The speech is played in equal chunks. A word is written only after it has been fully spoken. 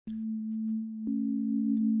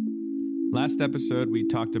Last episode, we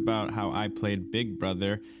talked about how I played Big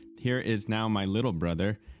Brother. Here is now my little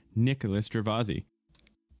brother, Nicholas Gervasi.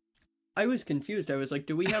 I was confused. I was like,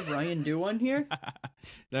 do we have Ryan Dew on here?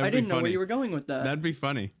 I didn't know where you were going with that. That'd be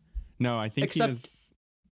funny. No, I think I think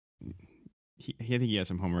he has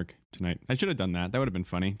some homework tonight. I should have done that. That would have been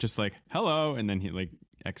funny. Just like, hello, and then he like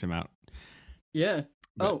X him out. Yeah.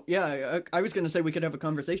 But, I was going to say we could have a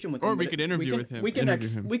conversation with him. Or we could interview with him. We can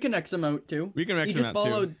X him out too. We can X him out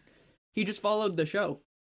too. He just followed the show.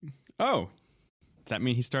 Oh. Does that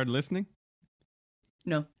mean he started listening?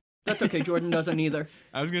 No. That's okay. Jordan doesn't either.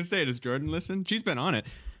 I was going to say, does Jordan listen? She's been on it.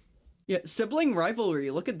 Yeah, sibling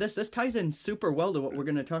rivalry. Look at this. This ties in super well to what we're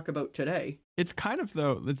going to talk about today. It's kind of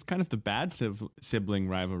the bad sibling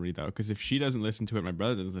rivalry, though, because if she doesn't listen to it, my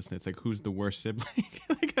brother doesn't listen. It's like, who's the worst sibling?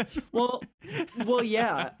 Well,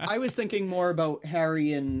 yeah. I was thinking more about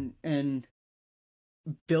Harry and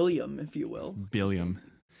Billiam, if you will. Billiam.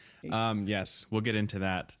 Yes, we'll get into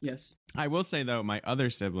that. Yes. I will say, though, my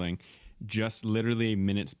other sibling, just literally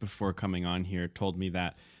minutes before coming on here, told me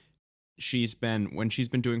that when she's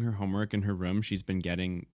been doing her homework in her room, she's been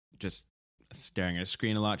getting just staring at a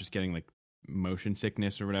screen a lot, just getting like motion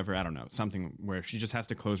sickness or whatever. I don't know, something where she just has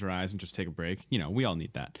to close her eyes and just take a break. You know, we all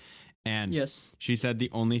need that. And yes, she said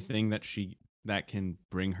the only thing that can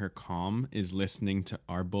bring her calm is listening to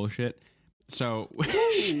our bullshit. So,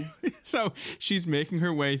 so she's making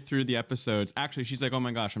her way through the episodes. Actually, she's like, oh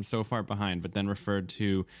my gosh, I'm so far behind, but then referred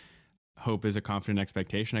to Hope is a Confident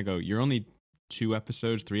Expectation. I go, you're only 3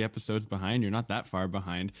 episodes behind. You're not that far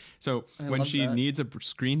behind. So when she needs a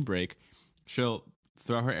screen break, she'll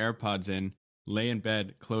throw her AirPods in, lay in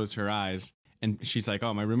bed, close her eyes, and she's like,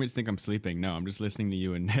 oh, my roommates think I'm sleeping. No, I'm just listening to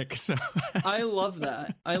you and Nick. So I love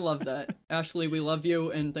that. Ashley, we love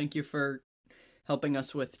you, and thank you for helping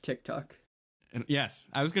us with TikTok. And yes,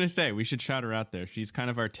 I was going to say, we should shout her out there. She's kind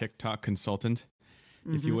of our TikTok consultant,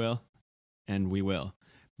 if you will, and we will.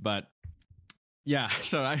 But yeah,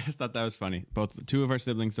 so I just thought that was funny. 2 of our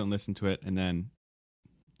siblings don't listen to it, and then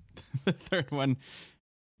the third one,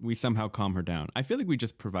 we somehow calm her down. I feel like we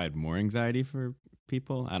just provide more anxiety for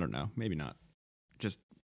people. I don't know. Maybe not. Just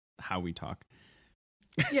how we talk.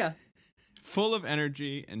 Yeah. Full of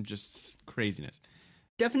energy and just craziness.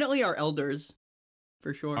 Definitely our elders,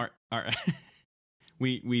 for sure.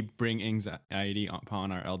 We bring anxiety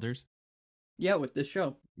upon our elders. Yeah, with this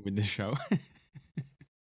show.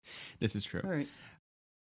 This is true. All right.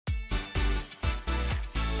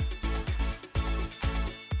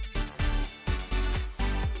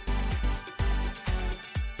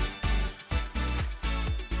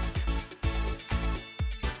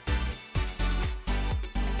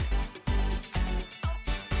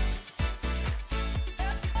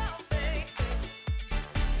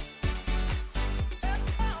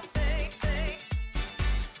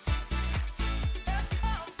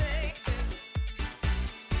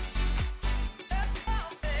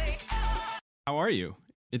 How are you?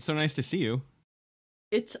 It's so nice to see you.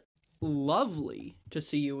 It's lovely to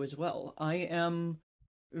see you as well. I am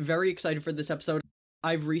very excited for this episode.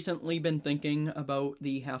 I've recently been thinking about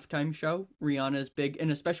the halftime show, Rihanna's big,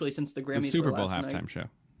 and especially since the Grammys the were Superbowl last halftime night. show.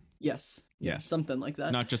 Yes. Something like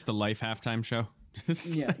that. Not just the Life halftime show.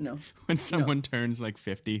 Yeah, no. When someone turns like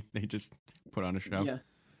 50, they just put on a show. Yeah.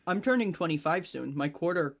 I'm turning 25 soon. My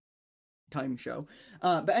quarter time show.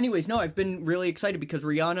 But anyways, no, I've been really excited because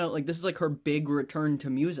Rihanna, like, this is like her big return to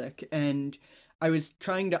music, and I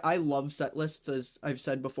love set lists, as I've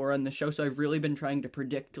said before on the show, so I've really been trying to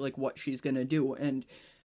predict like what she's gonna do, and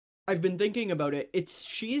I've been thinking about it.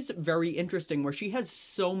 She's very interesting where she has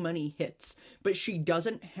so many hits, but she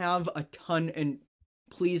doesn't have a ton, and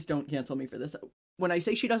please don't cancel me for this. When I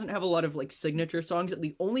say she doesn't have a lot of like signature songs,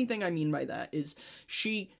 the only thing I mean by that is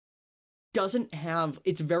she doesn't have,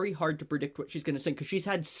 it's very hard to predict what she's going to sing because she's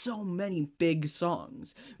had so many big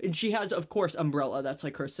songs. And she has, of course, Umbrella. That's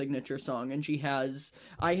like her signature song. And she has,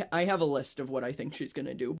 I have a list of what I think she's going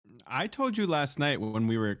to do. I told you last night when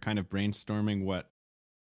we were kind of brainstorming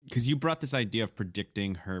because you brought this idea of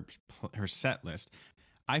predicting her set list.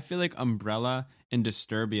 I feel like Umbrella and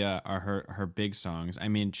Disturbia are her big songs. I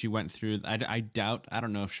mean, she went through, I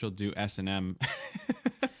don't know if she'll do S&M.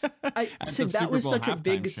 I said that was such a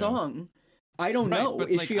big song. I don't know.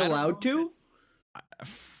 Is she allowed to?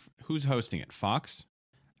 Who's hosting it? Fox?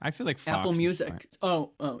 I feel like Fox. Apple Music.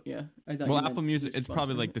 Oh, yeah. Apple Music, it's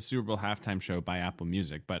probably like the Super Bowl halftime show by Apple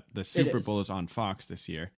Music, but the Super Bowl is on Fox this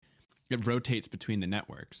year. It rotates between the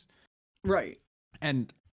networks. Right.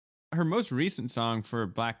 And her most recent song for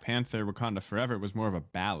Black Panther, Wakanda Forever, was more of a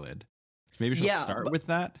ballad. So maybe she'll start with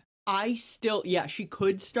that. She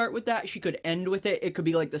could start with that. She could end with it. It could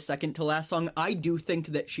be like the second to last song. I do think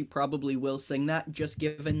that she probably will sing that, just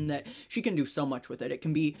given that she can do so much with it. It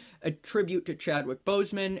can be a tribute to Chadwick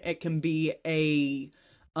Boseman. It can be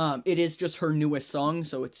it is just her newest song,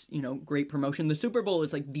 so it's, great promotion. The Super Bowl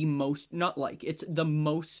is like it's the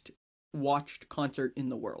most watched concert in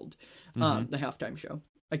the world. The halftime show.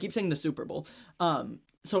 I keep saying the Super Bowl.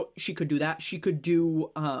 So she could do that. She could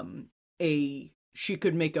do she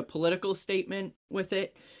could make a political statement with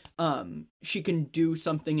it. She can do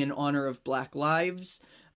something in honor of Black lives.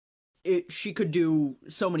 She could do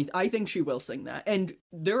so many. I think she will sing that. And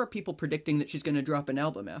there are people predicting that she's going to drop an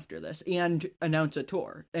album after this and announce a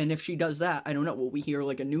tour. And if she does that, I don't know. Will we hear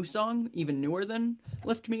like a new song, even newer than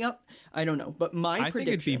Lift Me Up? I don't know. But I think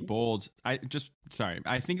it'd be bold. I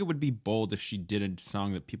think it would be bold if she did a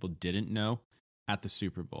song that people didn't know at the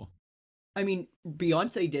Super Bowl. I mean,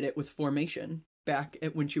 Beyonce did it with Formation back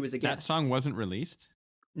when she was a guest. That song wasn't released?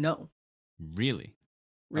 No. Really?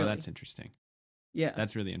 Oh, that's interesting. Yeah.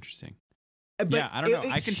 That's really interesting. But yeah, I don't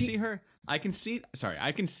know. I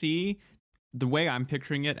can see the way I'm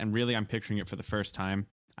picturing it, and really I'm picturing it for the first time.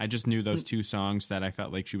 I just knew those two songs that I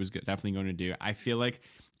felt like she was definitely going to do. I feel like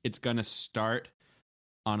it's going to start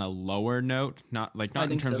on a lower note, not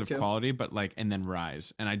in terms of quality, but and then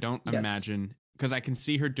rise. And I don't imagine, because I can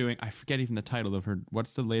see her doing, I forget even the title of her,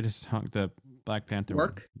 what's the latest song, the Black Panther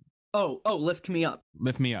Work? One? Oh, Lift Me Up.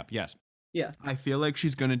 Lift Me Up, yes. Yeah. I feel like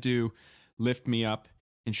she's going to do Lift Me Up,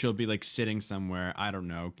 and she'll be like sitting somewhere. I don't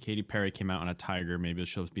know. Katy Perry came out on a tiger. Maybe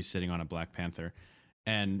she'll be sitting on a Black Panther.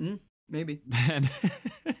 And maybe. Then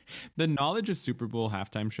the knowledge of Super Bowl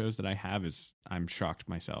halftime shows that I have I'm shocked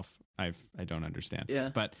myself. I don't understand. Yeah.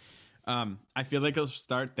 But I feel like it'll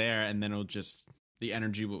start there, and then the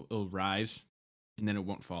energy will rise, and then it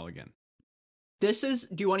won't fall again. Do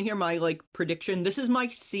you want to hear my prediction? This is my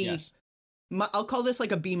C. Yes. I'll call this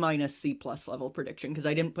like a B- C+ level prediction, because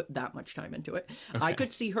I didn't put that much time into it. Okay. I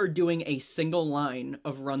could see her doing a single line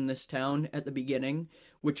of Run This Town at the beginning,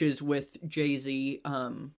 which is with Jay-Z.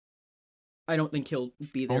 I don't think he'll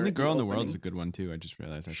be there. Only Girl in the World is a good one too. I just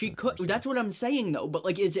realized she could. That's what I'm saying though.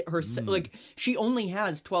 But is it her? She only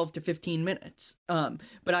has 12 to 15 minutes.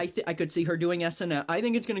 But I could see her doing SNL. I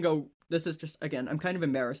think it's gonna go. This is just, again, I'm kind of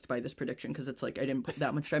embarrassed by this prediction, because it's I didn't put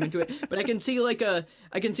that much time into it. But I can see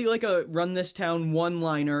a Run This Town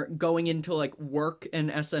one-liner going into Work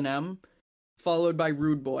and S&M, followed by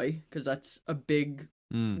Rude Boy, because that's a big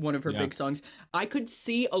one of her big songs. I could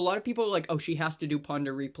see a lot of people she has to do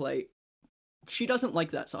Ponder Replay. She doesn't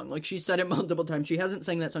like that song. She said it multiple times. She hasn't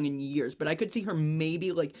sang that song in years. But I could see her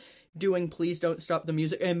maybe doing Please Don't Stop the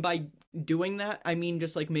Music. And by doing that, I mean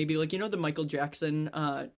just maybe the Michael Jackson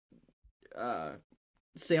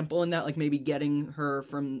sample in that, maybe getting her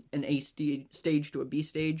from an A stage to a B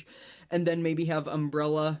stage, and then maybe have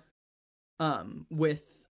Umbrella with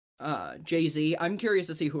Jay-Z. I'm curious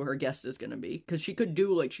to see who her guest is going to be, because she could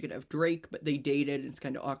do she could have Drake, but they dated. It's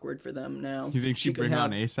kind of awkward for them now. Do you think she'd bring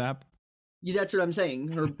on ASAP? Yeah, that's what I'm saying.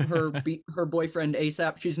 Her boyfriend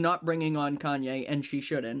ASAP. She's not bringing on Kanye, and she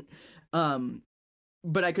shouldn't.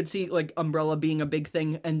 But I could see Umbrella being a big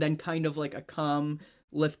thing, and then kind of a calm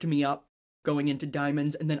Lift Me Up going into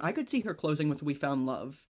Diamonds, and then I could see her closing with We Found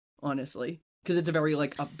Love, honestly, because it's a very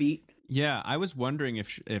upbeat. Yeah, I was wondering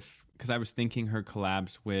if because I was thinking her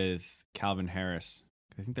collabs with Calvin Harris.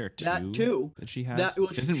 I think there are two that she has.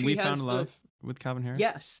 Isn't We Found Love with Calvin Harris?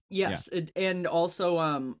 Yes. Yeah. And also,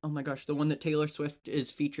 oh my gosh, the one that Taylor Swift is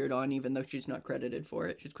featured on, even though she's not credited for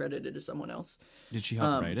it, she's credited as someone else. Did she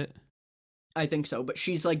help write it? I think so, but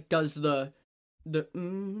she's does the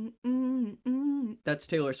that's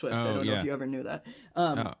Taylor Swift. I don't know if you ever knew that.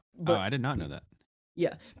 I did not know that.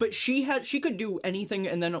 Yeah, but she could do anything,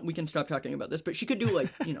 and then we can stop talking about this. But she could do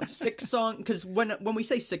 6 songs, because when we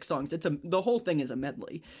say 6 songs, the whole thing is a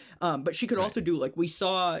medley. But she could also do we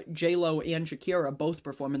saw J-Lo and Shakira both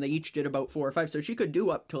perform, and they each did about 4 or 5. So she could do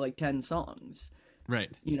up to 10 songs. Right.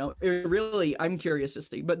 I'm curious to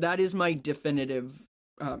see. But that is my definitive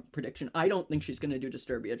prediction. I don't think she's going to do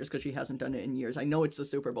Disturbia just because she hasn't done it in years. I know it's the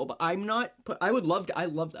Super Bowl, but I'm not. I would love to. I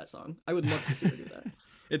love that song. I would love to see her do that.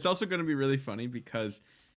 It's also going to be really funny because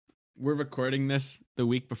we're recording this the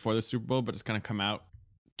week before the Super Bowl, but it's going to come out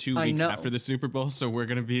 2 weeks after the Super Bowl. So we're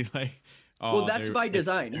going to be well, that's by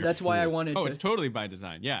design. That's fools. Why I wanted to. It's totally by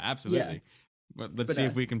design. Yeah, absolutely. Yeah. But let's see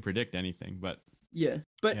if we can predict anything. But yeah.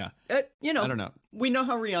 But, I don't know. We know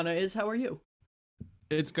how Rihanna is. How are you?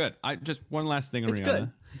 It's good. Just one last thing on Rihanna.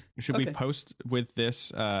 Good. Should we post with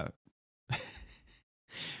this?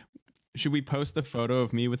 Should we post the photo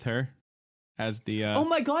of me with her as the? Oh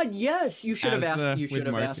my God! Yes, you should have asked. You should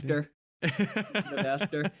have asked her. Should have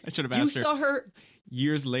asked her. I should have You asked her saw her.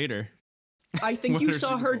 years later. I think What you her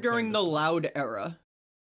saw Super her Bowl during play the was. Loud era.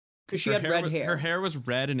 Because she had red hair. Her hair was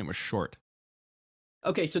red and it was short.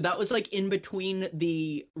 Okay, so that was like in between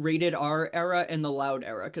the rated R era and the Loud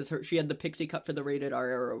era, because she had the pixie cut for the rated R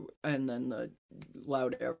era, and then the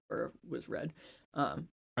Loud era was red.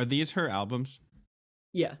 Are these her albums?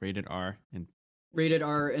 Yeah, Rated R and rated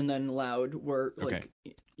R and then Loud were like,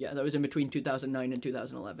 Okay. yeah, that was in between 2009 and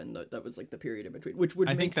 2011. That was like the period in between, which would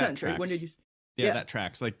I make think that sense, right? When tracks. did you? yeah, that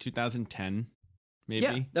tracks like 2010 maybe.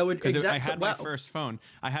 Yeah, that would Because I exactly. had my first phone.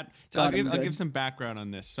 I had. So God, I'll give some background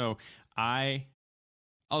on this. So I'm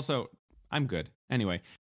good. Anyway,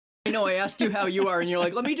 I know. I asked you how you are, and you're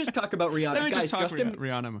like, "Let me just talk about Rihanna." let me Guys, just talk Justin,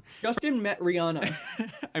 Rihanna. Justin met Rihanna.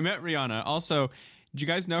 I met Rihanna. Also, did you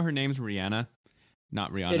guys know her name's Rihanna?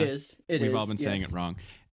 Not Rihanna. It is. We've all been saying it wrong.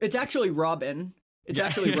 It's actually Robin. It's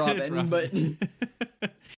actually it is Robin, but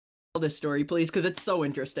tell this story, please, because it's so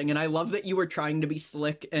interesting, and I love that you were trying to be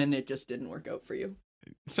slick, and it just didn't work out for you.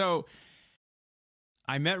 So,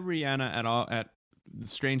 I met Rihanna at a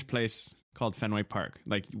strange place called Fenway Park.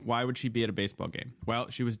 Like, why would she be at a baseball game? Well,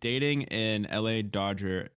 she was dating an LA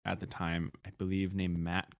Dodger at the time, I believe, named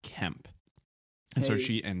Matt Kemp. And so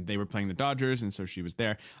they were playing the Dodgers, and so she was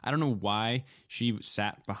there. I don't know why she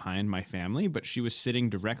sat behind my family, but she was sitting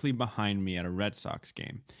directly behind me at a Red Sox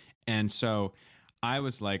game. And so I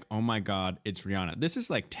was like, oh my God, it's Rihanna. This is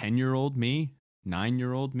like 10-year-old me,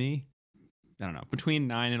 9-year-old me. I don't know, between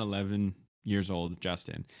 9 and 11 years old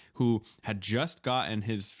Justin, who had just gotten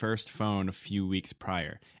his first phone a few weeks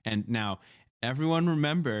prior. And now, everyone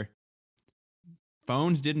remember,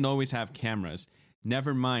 phones didn't always have cameras,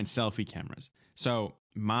 never mind selfie cameras. So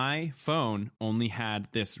my phone only had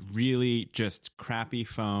this really just crappy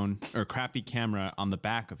phone or crappy camera on the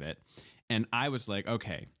back of it. And I was like,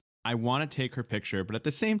 okay, I want to take her picture, but at the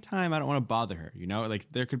same time, I don't want to bother her. You know,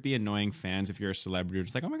 like there could be annoying fans if you're a celebrity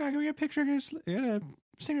who's like, oh my God, can we get a picture, get a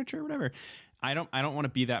signature, whatever. I don't want to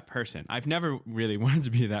be that person. I've never really wanted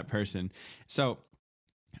to be that person. So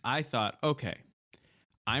I thought, okay,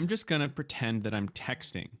 I'm just going to pretend that I'm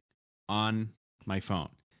texting on my phone.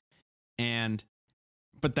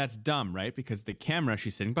 But that's dumb, right? Because the camera,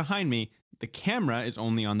 she's sitting behind me, the camera is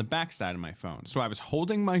only on the back side of my phone. So I was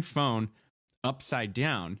holding my phone upside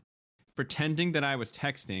down, pretending that I was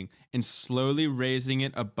texting and slowly raising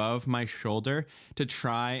it above my shoulder to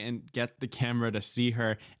try and get the camera to see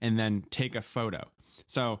her and then take a photo.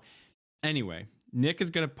 So anyway, Nick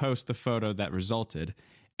is going to post the photo that resulted.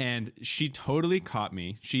 And she totally caught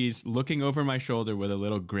me. She's looking over my shoulder with a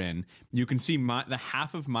little grin. You can see the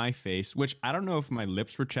half of my face, which I don't know if my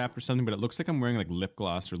lips were chapped or something, but it looks like I'm wearing like lip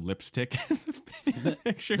gloss or lipstick in the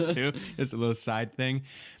picture too. Just a little side thing.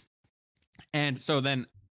 And so then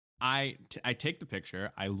I take the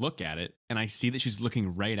picture, I look at it, and I see that she's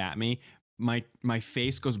looking right at me. My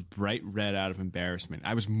face goes bright red out of embarrassment.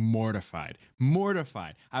 I was mortified.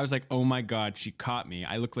 I was like, oh my God, she caught me.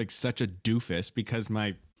 I look like such a doofus because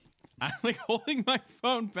I'm like holding my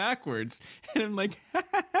phone backwards and I'm like, ha,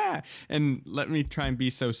 ha, ha, and let me try and be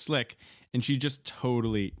so slick. And she just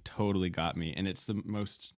totally got me. And it's the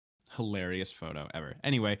most hilarious photo ever.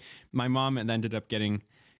 Anyway, my mom ended up getting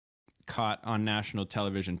caught on national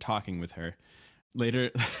television talking with her later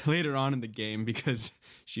on in the game because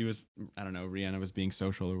she was, I don't know, Rihanna was being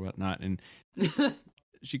social or whatnot. And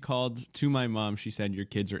she called to my mom. She said, your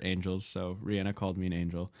kids are angels. So Rihanna called me an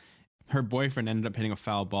angel. Her boyfriend ended up hitting a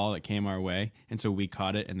foul ball that came our way. And so we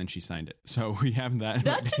caught it and then she signed it. So we have that.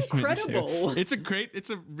 That's incredible.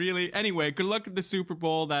 Too. Anyway, good luck at the Super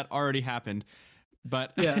Bowl. That already happened.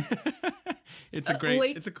 But yeah, it's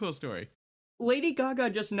a cool story. Lady Gaga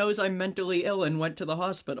just knows I'm mentally ill and went to the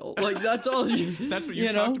hospital. Like, that's all. That's what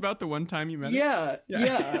you talked about the one time you met her?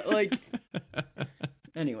 Yeah. Like,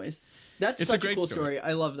 anyways, that's such a cool story.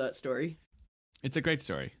 I love that story. It's a great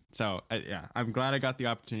story. So, yeah, I'm glad I got the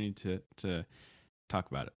opportunity to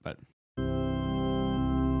talk about it. But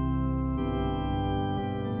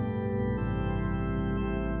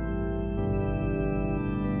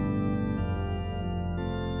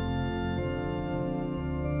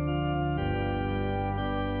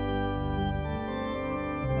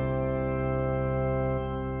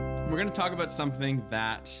we're going to talk about something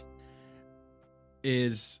that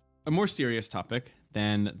is a more serious topic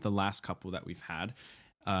than the last couple that we've had,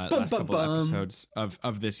 episodes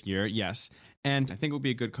of this year. Yes. And I think it will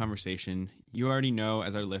be a good conversation. You already know,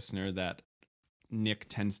 as our listener, that Nick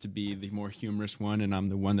tends to be the more humorous one, and I'm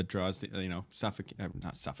the one that draws the,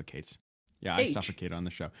 not suffocates. Yeah, I suffocate on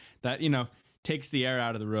the show. That, takes the air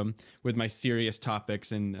out of the room with my serious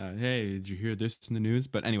topics and, hey, did you hear this in the news?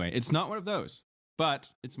 But anyway, it's not one of those.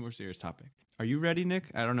 but it's a more serious topic. Are you ready,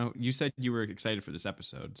 Nick? I don't know. You said you were excited for this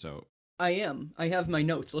episode, so. I am. I have my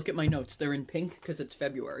notes. Look at my notes. They're in pink because it's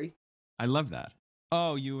February. I love that.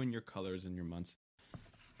 Oh, you and your colors and your months.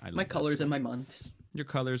 I love my colors and my months. Your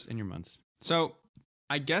colors and your months. So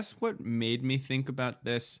I guess what made me think about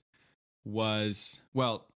this was,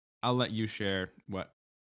 well, I'll let you share what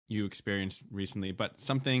you experienced recently, but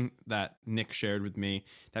something that Nick shared with me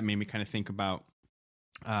that made me kind of think about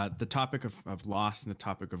the topic of loss and the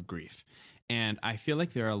topic of grief. And I feel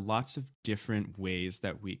like there are lots of different ways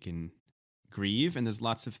that we can grieve, and there's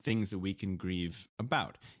lots of things that we can grieve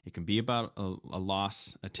about. It can be about a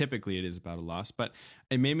loss. Typically it is about a loss, but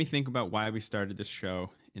it made me think about why we started this show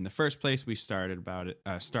in the first place. We started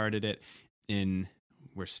it in,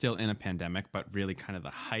 we're still in a pandemic, but really kind of the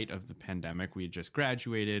height of the pandemic. We had just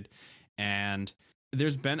graduated, and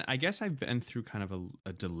there's been, I guess I've been through kind of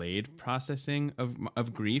a delayed processing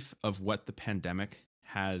of grief, of what the pandemic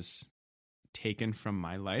has taken from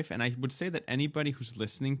my life. And I would say that anybody who's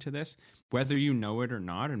listening to this, whether you know it or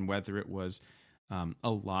not, and whether it was a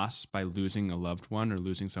loss by losing a loved one or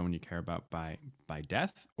losing someone you care about by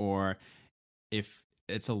death, or if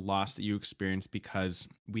it's a loss that you experienced because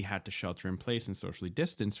we had to shelter in place and socially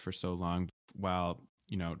distance for so long while,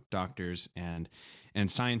 you know, doctors and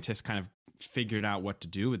scientists kind of figured out what to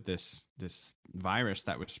do with this virus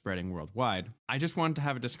that was spreading worldwide. I just wanted to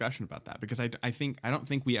have a discussion about that because I don't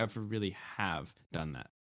think we ever really have done that.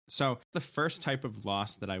 So the first type of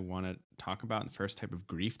loss that I want to talk about, and the first type of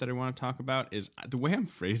grief that I want to talk about, is the way I'm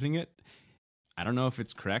phrasing it. I don't know if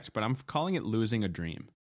it's correct, but I'm calling it losing a dream.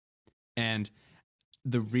 And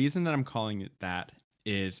the reason that I'm calling it that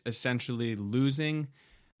is essentially losing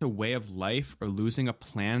a way of life or losing a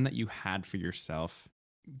plan that you had for yourself,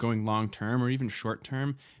 going long term or even short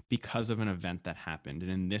term, because of an event that happened.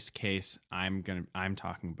 And in this case, I'm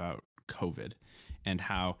talking about COVID, and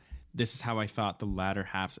how this is how I thought the latter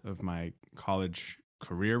half of my college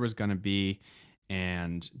career was going to be.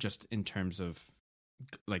 And just in terms of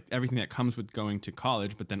like everything that comes with going to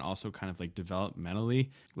college, but then also kind of like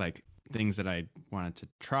developmentally, like things that I wanted to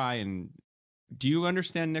try. And do you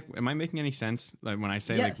understand, Nick? Am I making any sense? Like when I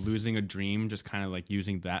say Yes. like losing a dream, just kind of like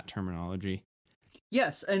using that terminology?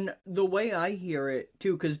 Yes, and the way I hear it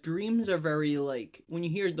too, because dreams are very like, when you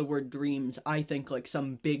hear the word dreams, I think like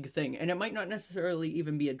some big thing, and it might not necessarily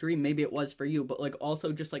even be a dream, maybe it was for you, but like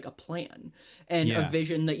also just like a plan and a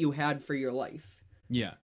vision that you had for your life.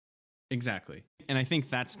 Yeah, exactly. And I think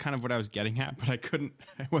that's kind of what I was getting at, but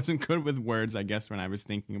I wasn't good with words, I guess, when I was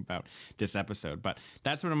thinking about this episode. But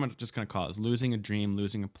that's what I'm just going to call it, is losing a dream,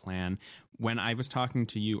 losing a plan. When I was talking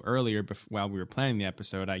to you earlier, while we were planning the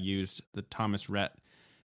episode, I used the Thomas Rhett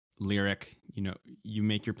lyric, you know, you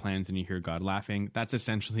make your plans and you hear God laughing. That's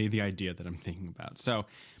essentially the idea that I'm thinking about. So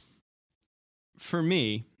for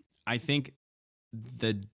me, I think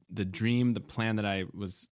the dream, the plan that I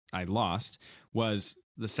lost was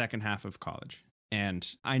the second half of college. And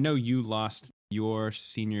I know you lost your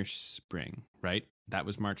senior spring, right? That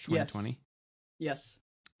was March 2020? Yes.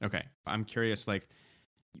 Okay. I'm curious, like,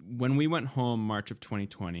 when we went home March of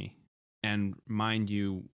 2020, and mind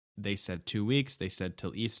you, they said 2 weeks, they said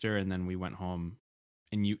till Easter, and then we went home,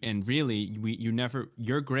 and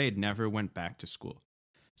your grade never went back to school.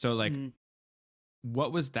 So like,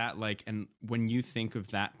 what was that like? And when you think of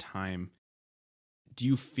that time, do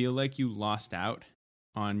you feel like you lost out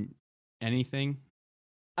on anything?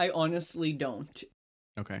 I honestly don't.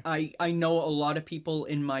 Okay. I know a lot of people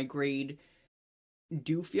in my grade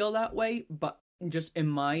do feel that way, but just in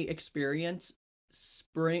my experience,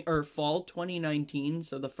 spring or fall 2019,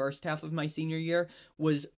 so the first half of my senior year,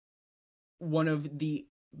 was one of the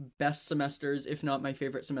best semesters, if not my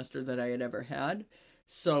favorite semester that I had ever had.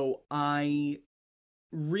 So I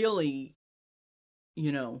really,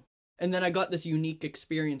 you know, and then I got this unique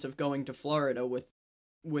experience of going to Florida with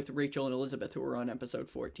Rachel and Elizabeth, who were on episode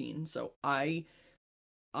 14. So I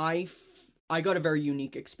got a very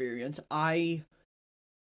unique experience. I,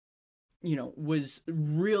 you know, was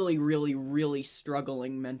really, really, really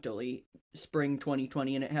struggling mentally spring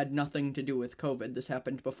 2020, and it had nothing to do with COVID. This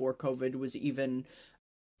happened before COVID was even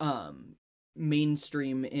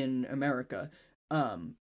mainstream in America.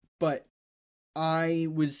 But I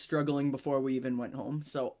was struggling before we even went home,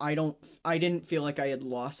 so I didn't feel like I had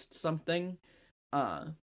lost something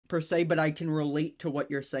per se, but I can relate to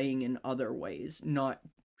what you're saying in other ways, not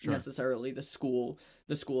necessarily the school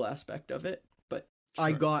aspect of it. But sure.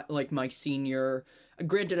 I got like my senior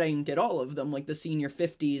Granted, I didn't get all of them, like the senior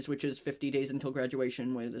 50s, which is 50 days until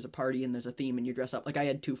graduation, where there's a party and there's a theme and you dress up. Like I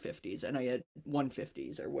had 250s and I had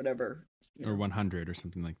 150s or whatever. Or 100 or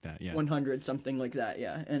something like that. Yeah. 100, something like that.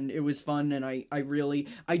 Yeah. And it was fun. And I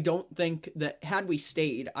don't think that had we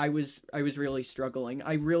stayed, I was really struggling.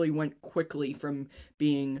 I really went quickly from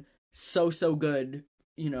being so good,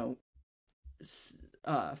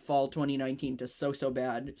 fall 2019 to so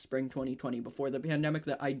bad spring 2020 before the pandemic,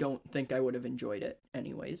 that I don't think I would have enjoyed it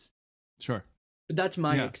anyways. Sure. But that's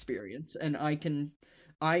my experience. And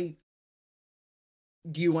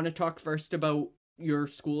do you want to talk first about your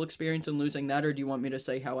school experience and losing that, or do you want me to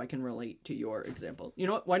say how I can relate to your example? You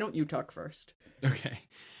know what? Why don't you talk first? Okay.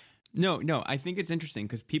 No, I think it's interesting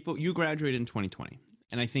because you graduated in 2020.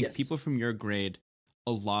 And I think people from your grade,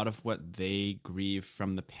 a lot of what they grieve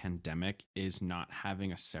from the pandemic is not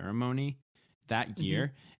having a ceremony that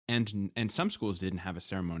year. And some schools didn't have a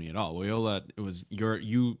ceremony at all. Loyola, it was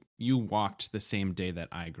you walked the same day that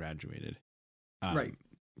I graduated. Right.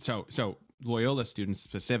 So Loyola students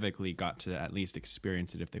specifically got to at least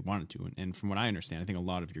experience it if they wanted to. And from what I understand, I think a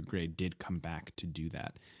lot of your grade did come back to do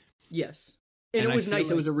that. Yes. And it was nice.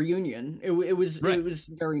 It was a reunion. It was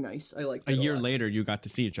very nice. I liked it a year later, you got to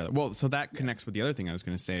see each other. Well, so that connects with the other thing I was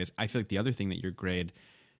going to say is I feel like the other thing that your grade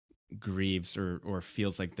grieves or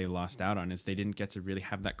feels like they lost out on is they didn't get to really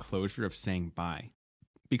have that closure of saying bye.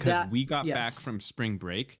 Because we got back from spring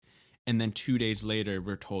break and then 2 days later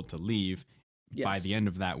we're told to leave by the end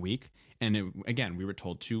of that week. And again, we were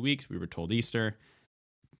told 2 weeks, we were told Easter,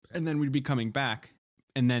 and then we'd be coming back.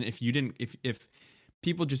 And then if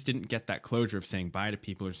people just didn't get that closure of saying bye to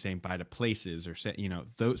people or saying bye to places or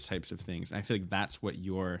those types of things, I feel like that's what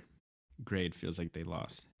your grade feels like they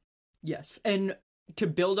lost. Yes. And to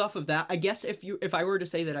build off of that, I guess if I were to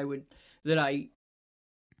say that I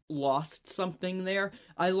lost something there,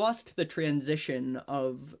 I lost the transition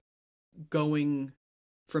of going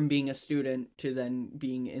from being a student to then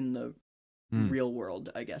being in the real world,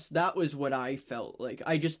 I guess. That was what I felt like.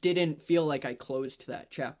 I just didn't feel like I closed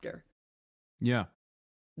that chapter. Yeah.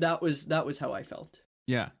 That was how I felt.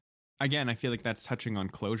 Yeah. Again, I feel like that's touching on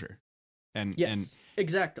closure. And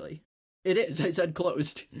exactly. It is. I said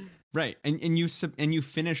closed. Right. And you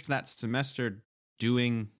finished that semester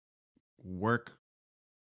doing work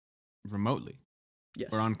remotely. Yes.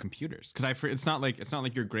 Or on computers, because it's not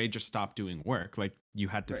like your grade just stopped doing work. Like you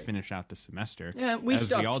had to finish out the semester. Yeah, we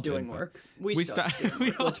stopped doing work. We stopped.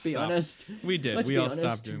 Let's be honest. We did. We all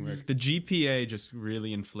stopped doing work. The GPA just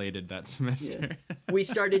really inflated that semester. Yeah. We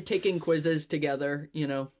started taking quizzes together.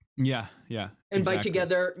 Yeah. Yeah. And by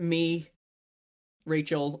together, me,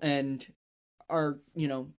 Rachel, and our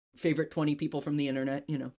favorite 20 people from the internet.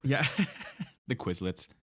 Yeah. The Quizlets.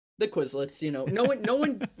 The Quizlets, no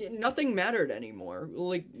one, nothing mattered anymore.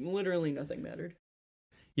 Like literally nothing mattered.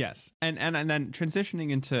 Yes. And then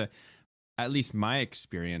transitioning into at least my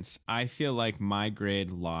experience, I feel like my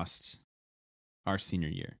grade lost our senior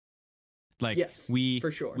year. Like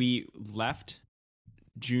for sure. We left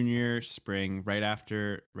junior spring right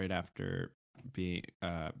after being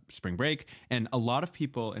spring break. And a lot of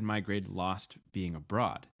people in my grade lost being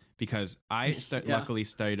abroad. Because I luckily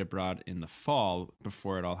studied abroad in the fall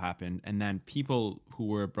before it all happened. And then people who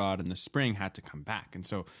were abroad in the spring had to come back. And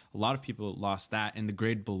so a lot of people lost that. And the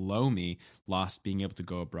grade below me lost being able to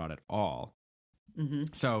go abroad at all.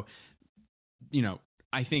 Mm-hmm. So,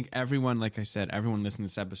 I think everyone, like I said, everyone listening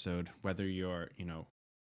to this episode, whether you're,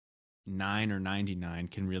 9 or 99,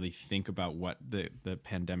 can really think about what the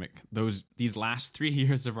pandemic, these last 3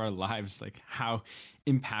 years of our lives, like how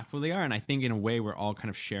impactful they are. And I think in a way we're all kind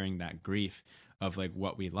of sharing that grief of like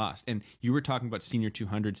what we lost. And you were talking about senior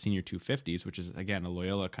 200, senior 250s, which is again a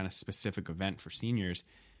Loyola kind of specific event for seniors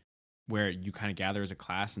where you kind of gather as a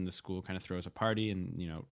class and the school kind of throws a party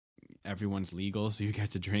and everyone's legal, so you get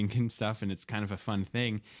to drink and stuff, and it's kind of a fun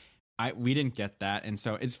thing. We didn't get that. And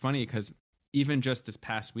so it's funny because even just this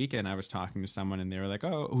past weekend, I was talking to someone and they were like,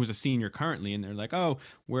 oh, who's a senior currently. And they're like, oh,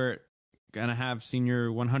 we're going to have senior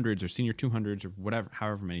 100s or senior 200s or whatever,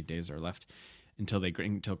 however many days are left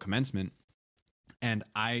until commencement. And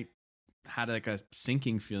I had like a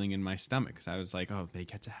sinking feeling in my stomach because I was like, oh, they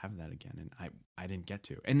get to have that again. And I didn't get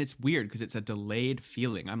to. And it's weird because it's a delayed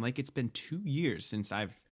feeling. I'm like, it's been 2 years since I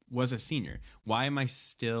was a senior. Why am I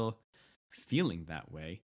still feeling that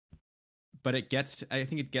way? But I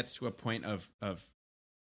think it gets to a point of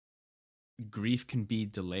grief can be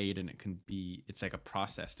delayed and it's like a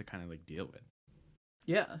process to kind of like deal with.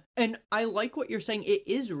 Yeah. And I like what you're saying. It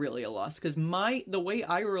is really a loss because the way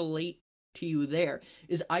I relate to you there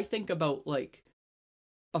is I think about like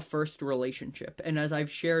a first relationship. And as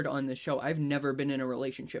I've shared on this show, I've never been in a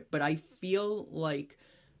relationship, but I feel like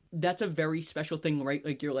that's a very special thing, right?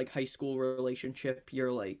 Like your like high school relationship,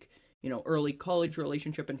 your like, early college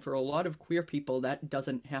relationship. And for a lot of queer people, that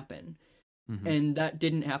doesn't happen. Mm-hmm. And that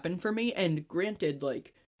didn't happen for me. And granted,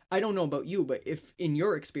 like, I don't know about you, but if in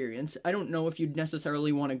your experience, I don't know if you'd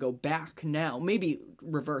necessarily want to go back now, maybe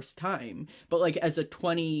reverse time, but like as a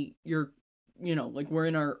 20, you're, like we're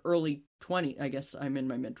in our early 20, I guess I'm in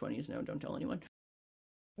my mid 20s now, don't tell anyone.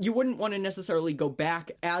 You wouldn't want to necessarily go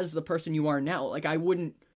back as the person you are now. Like I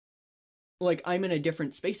wouldn't, like I'm in a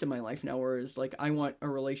different space in my life now, whereas like I want a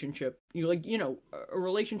relationship, a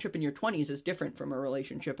relationship in your 20s is different from a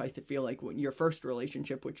relationship I feel like when your first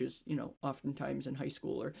relationship, which is, oftentimes in high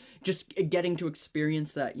school, or just getting to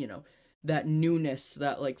experience that, that newness,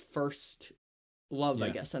 that like first love, I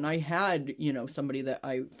guess. And I had, somebody that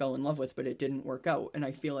I fell in love with, but it didn't work out. And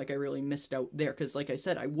I feel like I really missed out there. Cause like I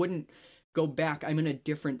said, I wouldn't go back. I'm in a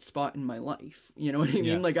different spot in my life. You know what I mean?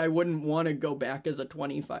 Yeah. Like I wouldn't want to go back as a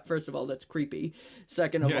 25. First of all, that's creepy.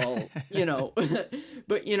 Second of all,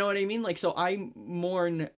 but you know what I mean? Like, so I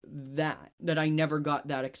mourn that I never got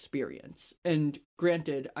that experience. And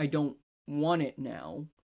granted, I don't want it now,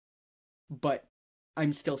 but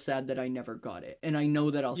I'm still sad that I never got it. And I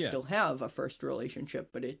know that I'll still have a first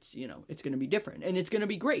relationship, but it's, it's going to be different and it's going to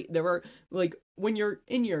be great. There are like, when you're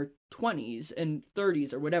in your 20s and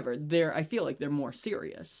 30s or whatever, I feel like they're more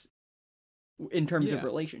serious in terms of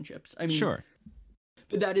relationships. I mean, sure.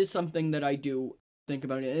 But that is something that I do think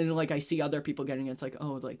about it. And like, I see other people getting it. It's like,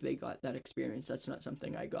 oh, like they got that experience. That's not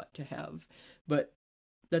something I got to have, but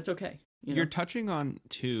that's okay. You're touching on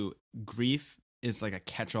too, grief is like a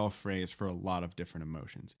catch-all phrase for a lot of different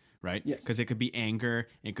emotions, right? Yes. Because it could be anger,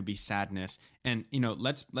 it could be sadness. And,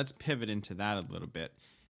 let's pivot into that a little bit.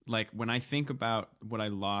 Like when I think about what I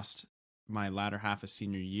lost my latter half of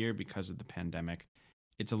senior year because of the pandemic,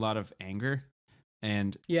 it's a lot of anger.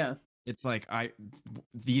 And it's like,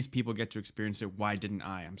 these people get to experience it. Why didn't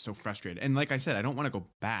I? I'm so frustrated. And like I said, I don't want to go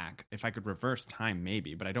back. If I could reverse time,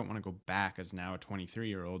 maybe, but I don't want to go back as now a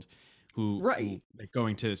 23-year-old who like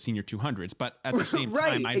going to senior 200s, but at the same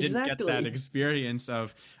time, I didn't get that experience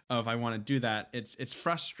of I want to do that. It's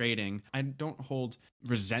frustrating. I don't hold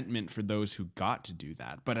resentment for those who got to do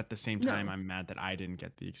that, but at the same time, I'm mad that I didn't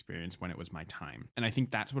get the experience when it was my time. And I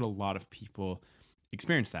think that's what a lot of people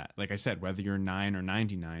experience that. Like I said, whether you're 9 or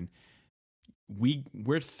 99,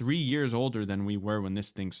 we're 3 years older than we were when this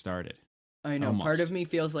thing started. I know. Almost. Part of me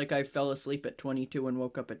feels like I fell asleep at 22 and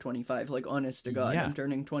woke up at 25. Like, honest to God, I'm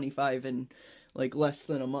turning 25 in like less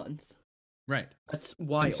than a month. Right. That's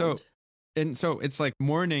wild. And so it's like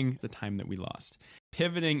mourning the time that we lost,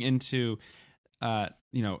 pivoting into,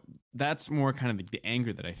 that's more kind of like the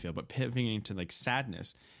anger that I feel, but pivoting into like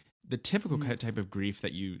sadness, the typical type of grief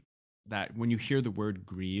that when you hear the word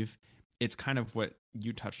grieve, it's kind of what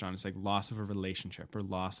you touched on. It's like loss of a relationship or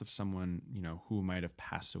loss of someone, who might have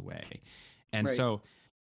passed away. And so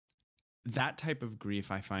that type of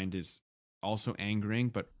grief I find is also angering.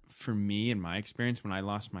 But for me, in my experience, when I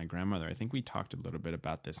lost my grandmother, I think we talked a little bit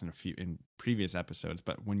about this in previous episodes,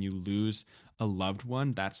 but when you lose a loved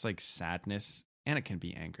one, that's like sadness and it can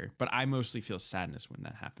be anger. But I mostly feel sadness when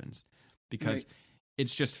that happens because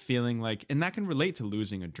it's just feeling like, and that can relate to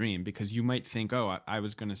losing a dream because you might think, oh, I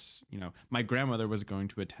was going to, my grandmother was going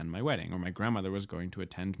to attend my wedding or my grandmother was going to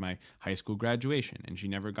attend my high school graduation and she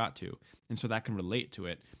never got to. And so that can relate to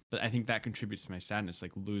it. But I think that contributes to my sadness,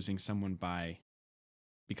 like losing someone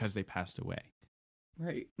because they passed away.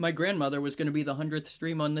 Right. My grandmother was going to be the 100th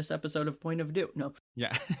stream on this episode of Point of View. No.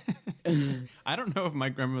 Yeah. I don't know if my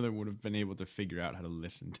grandmother would have been able to figure out how to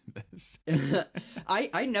listen to this.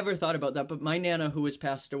 I never thought about that, but my Nana, who has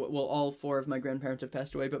passed away, well, all 4 of my grandparents have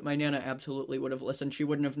passed away, but my Nana absolutely would have listened. She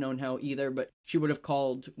wouldn't have known how either, but she would have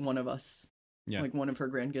called one of us, like one of her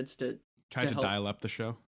grandkids to try to dial up the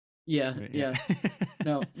show. Yeah, right, yeah.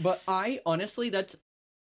 No, but I honestly,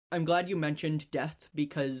 I'm glad you mentioned death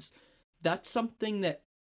because that's something that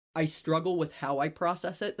I struggle with how I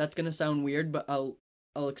process it. That's going to sound weird, but I'll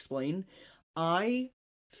explain. I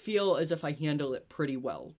feel as if I handle it pretty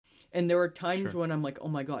well. And there are times when I'm like, oh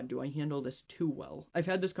my God, do I handle this too well? I've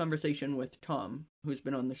had this conversation with Tom, who's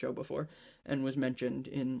been on the show before and was mentioned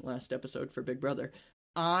in last episode for Big Brother.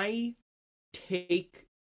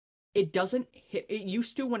 It doesn't hit, it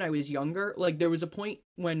used to when I was younger. Like there was a point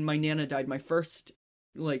when my Nana died, my first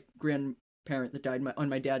like grandparent that died on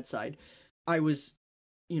my dad's side. I was,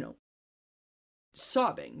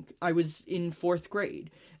 sobbing. I was in 4th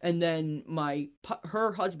grade. And then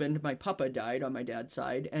her husband, my papa, died on my dad's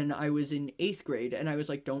side. And I was in 8th grade. And I was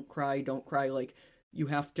like, don't cry. Like, you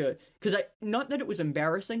have to, because I, not that it was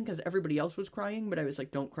embarrassing because everybody else was crying, but I was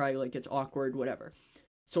like, don't cry, like it's awkward, whatever.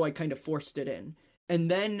 So I kind of forced it in. And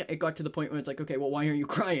then it got to the point where it's like, okay, well, why aren't you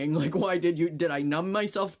crying? Like, why did I numb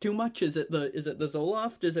myself too much? Is it the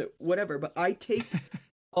Zoloft? Is it whatever? But I take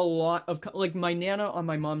a lot of, like, my Nana on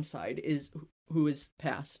my mom's side who is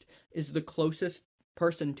passed, is the closest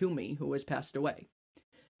person to me who has passed away.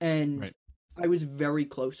 And Right. I was very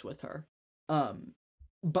close with her.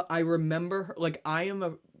 But I remember her, like, I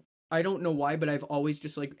don't know why, but I've always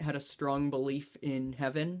just like had a strong belief in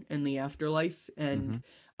heaven and the afterlife, and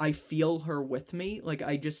I feel her with me. Like,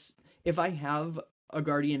 if I have a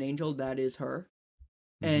guardian angel, that is her.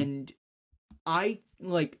 And I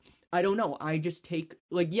don't know, I just take,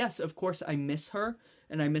 like, yes, of course I miss her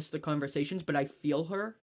and I miss the conversations, but I feel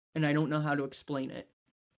her and I don't know how to explain it.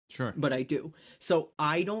 Sure. But I do. So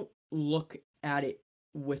I don't look at it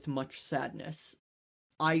with much sadness.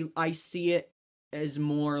 I see it as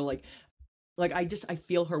more like I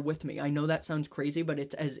feel her with me. I know that sounds crazy, but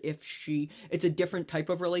it's as if it's a different type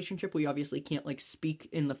of relationship. We obviously can't like speak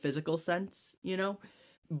in the physical sense, you know,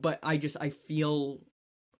 but I feel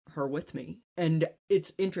her with me. And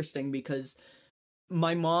it's interesting because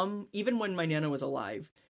my mom, even when my Nana was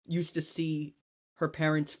alive, used to see her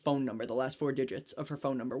parents' phone number, the last 4 digits of her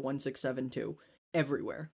phone number, 1672,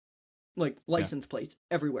 everywhere. Like license plates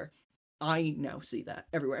everywhere. I now see that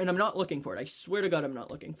everywhere, and I'm not looking for it. I swear to God, I'm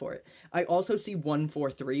not looking for it. I also see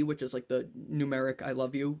 143, which is like the numeric "I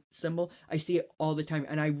love you" symbol. I see it all the time,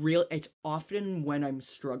 and it's often when I'm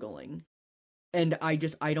struggling, and I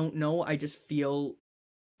don't know. I just feel,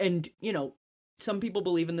 and you know, some people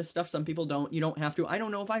believe in this stuff, some people don't. You don't have to. I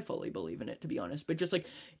don't know if I fully believe in it, to be honest, but just like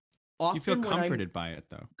often you feel comforted by it,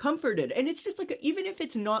 though. Comforted, and it's just like even if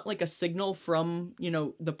it's not like a signal from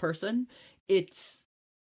the person, it's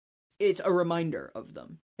a reminder of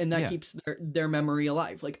them, and that keeps their memory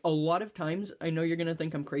alive. Like a lot of times, I know you're gonna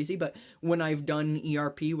think I'm crazy, but when I've done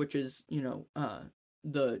ERP, which is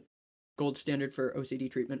the gold standard for OCD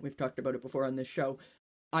treatment, we've talked about it before on this show,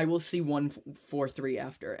 I will see 143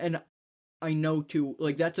 after, and I know too,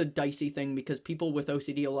 like that's a dicey thing because people with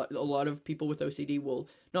OCD, a lot of people with OCD will,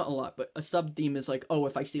 not a lot, but a sub theme is like, oh,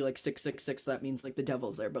 if I see like 666, that means like the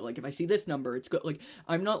devil's there. But like if I see this number, it's good. Like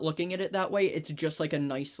I'm not looking at it that way. It's just like a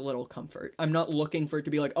nice little comfort. I'm not looking for it to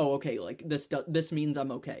be like, oh, okay, like this means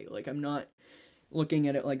I'm okay. Like I'm not looking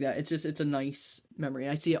at it like that. It's a nice memory.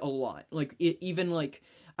 And I see it a lot. Like even like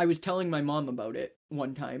I was telling my mom about it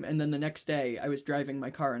one time, and then the next day I was driving my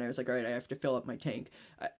car and I was like, all right, I have to fill up my tank.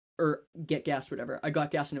 Or get gas, whatever. I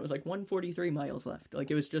got gas and it was like 143 miles left.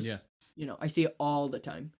 Like it was just, I see it all the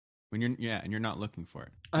time. When you're not looking for it.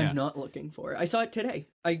 I'm not looking for it. I saw it today.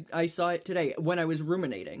 I saw it today when I was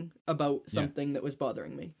ruminating about something that was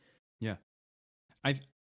bothering me. Yeah.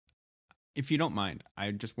 If you don't mind,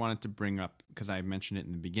 I just wanted to bring up, because I mentioned it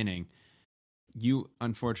in the beginning, you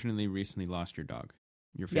unfortunately recently lost your dog,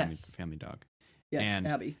 your family dog. Yes, and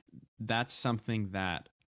Abby. That's something that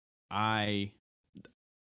I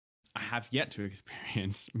have yet to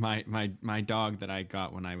experience. My dog that I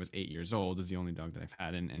got when I was 8 years old is the only dog that I've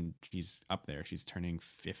had, and she's up there. She's turning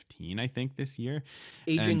 15, I think, this year.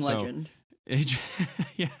 Aging legend.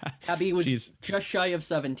 Yeah. Abby was just shy of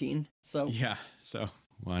 17. So yeah. So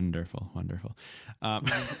wonderful.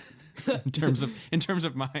 in terms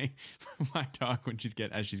of my dog when she's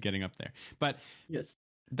getting up there, but yes.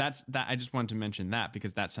 That I just wanted to mention that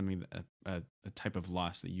because that's something that a type of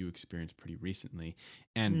loss that you experienced pretty recently,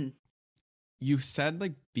 and you said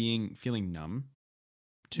like feeling numb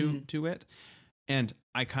to it, and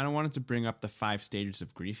I kind of wanted to bring up the 5 stages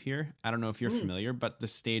of grief here. I don't know if you're familiar, but the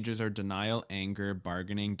stages are denial, anger,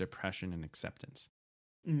 bargaining, depression, and acceptance.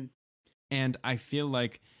 And I feel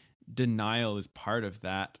like denial is part of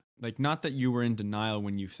that. Like, not that you were in denial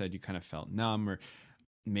when you said you kind of felt numb, or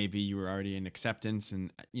maybe you were already in acceptance,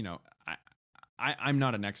 and I'm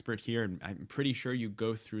not an expert here, and I'm pretty sure you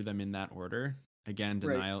go through them in that order. Again,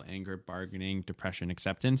 denial, anger, bargaining, depression,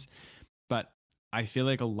 acceptance. But I feel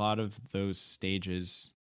like a lot of those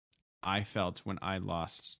stages I felt when I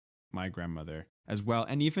lost my grandmother as well,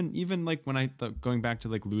 and even like when going back to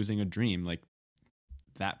like losing a dream, like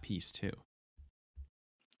that piece too.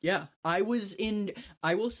 Yeah, I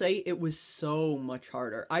will say it was so much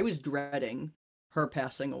harder. I was dreading her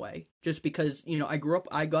passing away just because,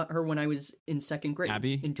 I got her when I was in 2nd grade.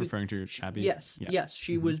 Abby? Referring to Abby? Yes. Yeah. Yes.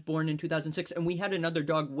 She was born in 2006, and we had another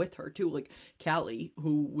dog with her too, like Callie,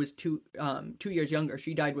 who was 2 years younger.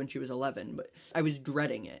 She died when she was 11, but I was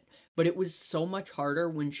dreading it. But it was so much harder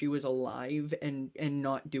when she was alive and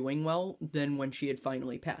not doing well than when she had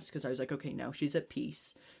finally passed, because I was like, okay, now she's at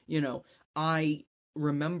peace.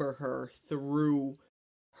 remember her through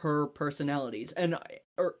her personalities and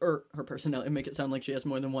or her personality, make it sound like she has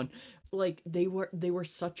more than one. Like they were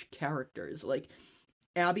such characters. Like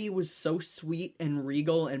Abby was so sweet and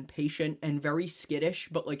regal and patient and very skittish,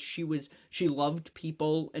 but like she loved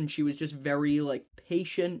people and she was just very like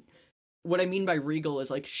patient. What I mean by regal is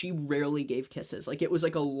like she rarely gave kisses. Like it was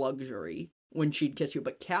like a luxury when she'd kiss you.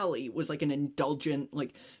 But Callie was like an indulgent,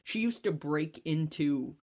 like she used to break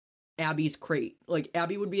into Abby's crate. Like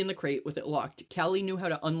Abby would be in the crate with it locked. Callie knew how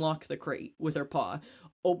to unlock the crate with her paw,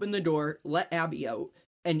 open the door, let Abby out,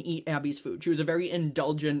 and eat Abby's food. She was a very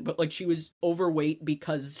indulgent, but like she was overweight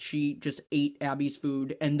because she just ate Abby's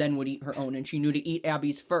food and then would eat her own. And she knew to eat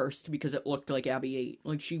Abby's first because it looked like Abby ate.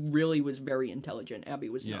 Like she really was very intelligent. Abby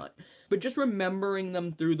was not. But just remembering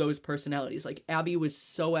them through those personalities, like Abby was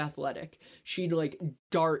so athletic. She'd like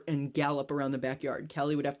dart and gallop around the backyard.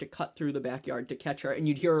 Callie would have to cut through the backyard to catch her, and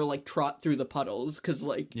you'd hear her like trot through the puddles because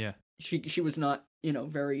like she was not,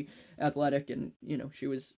 very athletic, and she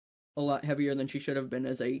was a lot heavier than she should have been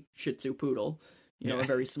as a Shih Tzu poodle, a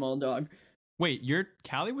very small dog. Wait, your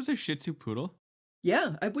Callie was a Shih Tzu poodle?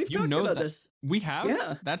 Yeah, we've talked about this. We have?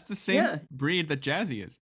 Yeah. That's the same breed that Jazzy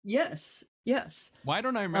is. Yes. Why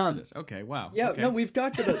don't I remember this? Okay, wow. Yeah, okay. No, we've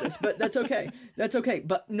talked about this, but that's okay. That's okay.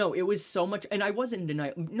 But no, it was so much, and I was in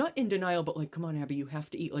denial. Not in denial, but like, come on, Abby, you have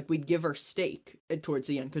to eat. Like, we'd give her steak towards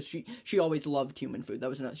the end, because she always loved human food. That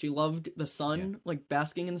was nuts. She loved the sun, like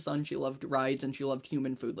basking in the sun. She loved rides, and she loved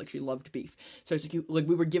human food. Like, she loved beef. So it's like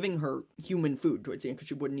we were giving her human food towards the end, because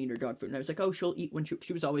she wouldn't eat her dog food. And I was like, oh, she'll eat when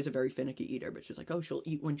she was always a very finicky eater, but she was like, oh, she'll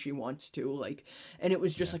eat when she wants to. Like, and it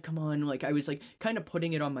was just like, come on. Like, I was like kind of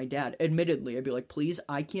putting it on my dad. Admittedly, I'd be like, please,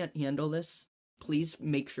 I can't handle this. Please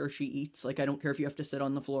make sure she eats. Like, I don't care if you have to sit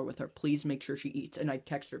on the floor with her. Please make sure she eats. And I'd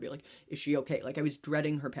text her, be like, is she okay? Like, I was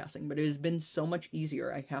dreading her passing, but it has been so much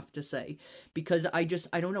easier, I have to say, because I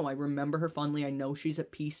don't know. I remember her fondly. I know she's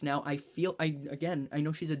at peace now. I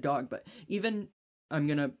know she's a dog, but even I'm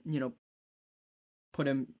gonna,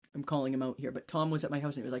 I'm calling him out here, but Tom was at my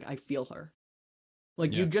house and he was like, I feel her.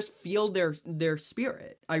 Like, you just feel their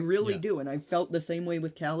spirit. I really do. And I felt the same way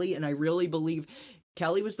with Callie. And I really believe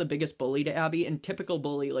Callie was the biggest bully to Abby. And typical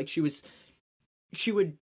bully, like, she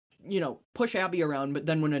would, push Abby around. But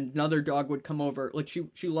then when another dog would come over, like,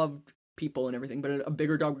 she loved people and everything. But a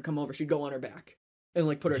bigger dog would come over, she'd go on her back and,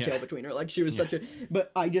 like, put her tail between her. Like, she was such a...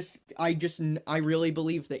 But I really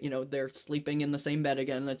believe that, they're sleeping in the same bed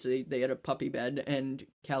again. They had a puppy bed. And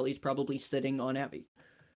Callie's probably sitting on Abby.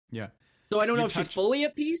 Yeah. So I don't know if she's fully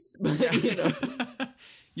at peace, but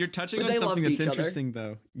You're touching on something that's interesting,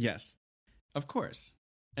 though. Yes, of course.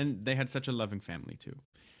 And they had such a loving family, too.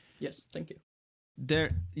 Yes, thank you.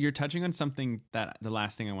 You're touching on something that the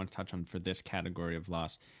last thing I want to touch on for this category of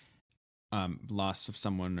loss, loss of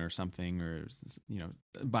someone or something, or,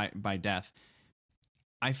 by death.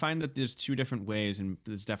 I find that there's two different ways, and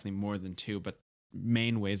there's definitely more than two, but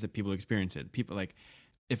main ways that people experience it. People, like,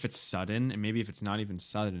 if it's sudden, and maybe if it's not even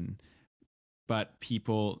sudden, but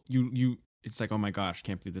people, it's like, oh my gosh,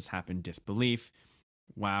 can't believe this happened. Disbelief.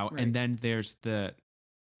 Wow. Right. And then there's the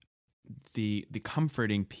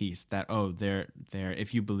comforting piece that, they're,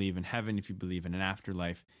 if you believe in heaven, if you believe in an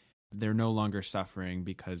afterlife, they're no longer suffering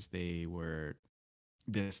because they were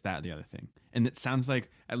this, that, the other thing. And it sounds like,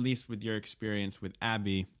 at least with your experience with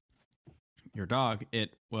Abby, your dog,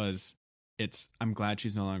 I'm glad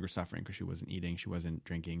she's no longer suffering because she wasn't eating, she wasn't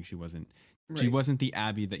drinking, she wasn't the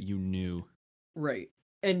Abby that you knew. Right.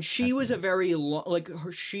 And she was a very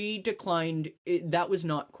she declined. That was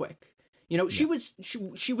not quick. She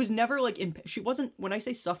was never like, she wasn't, when I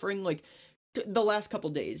say suffering, like the last couple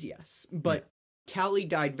days, yes. But Callie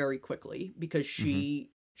died very quickly because she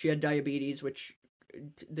had diabetes, which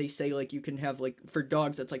they say like you can have, like, for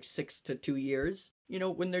dogs, that's like 6 to 2 years,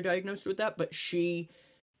 when they're diagnosed with that. But she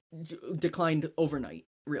declined overnight.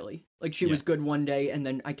 Really, like she was good one day, and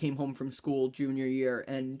then I came home from school junior year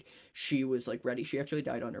and she was like ready. She actually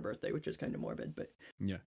died on her birthday, which is kind of morbid, but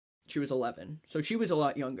she was 11, so she was a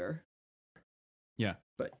lot younger.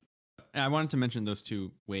 But I wanted to mention those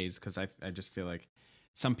two ways because I just feel like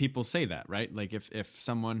some people say that, right? Like if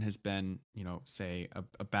someone has been, say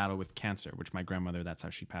a battle with cancer, which my grandmother, that's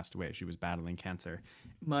how she passed away. She was battling cancer.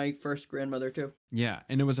 My first grandmother too. Yeah,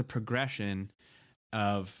 and it was a progression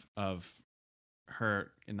of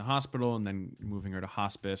her in the hospital and then moving her to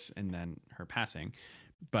hospice and then her passing.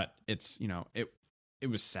 But it's, it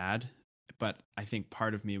was sad, but I think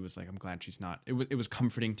part of me was like, I'm glad she's not. It was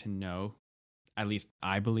comforting to know, at least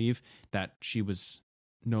I believe, that she was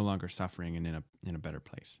no longer suffering and in a better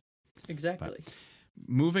place. Exactly. But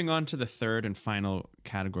moving on to the third and final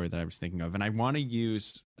category that I was thinking of, and I want to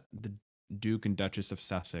use Duke and Duchess of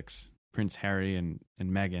Sussex, Prince Harry and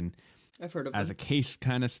Meghan, I've heard of as them. a case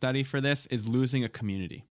kind of study for this, is losing a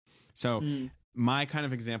community. So my kind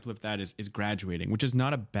of example of that is graduating, which is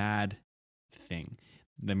not a bad thing.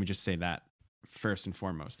 Let me just say that first and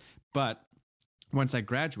foremost. But once I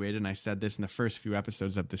graduated, and I said this in the first few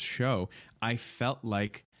episodes of this show, I felt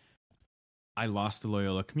like I lost the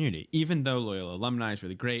Loyola community. Even though Loyola alumni is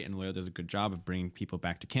really great and Loyola does a good job of bringing people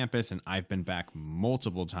back to campus, and I've been back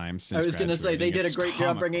multiple times since I was going to say, they did a great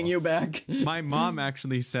job bringing you back. My mom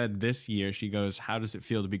actually said this year, she goes, how does it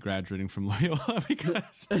feel to be graduating from Loyola?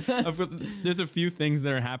 Because there's a few things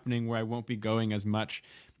that are happening where I won't be going as much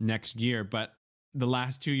next year, but the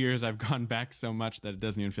last 2 years I've gone back so much that it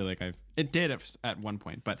doesn't even feel like it did at one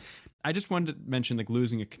point. But I just wanted to mention like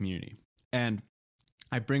losing a community. And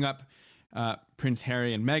I bring up Prince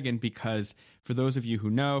Harry and Meghan because for those of you who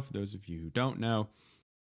know, for those of you who don't know,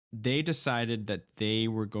 they decided that they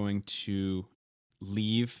were going to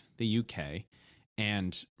leave the UK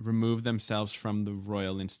and remove themselves from the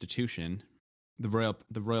royal institution, the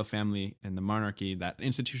royal family and the monarchy, that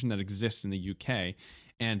institution that exists in the UK.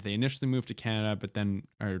 And they initially moved to Canada, but then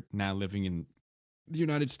are now living in the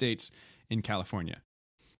United States in California.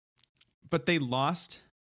 But they lost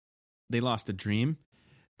a dream.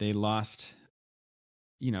 They lost,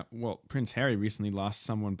 Prince Harry recently lost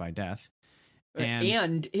someone by death.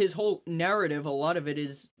 And his whole narrative, a lot of it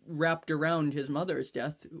is wrapped around his mother's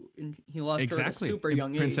death. He lost her at a super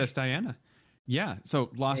young age. Princess Diana. Yeah,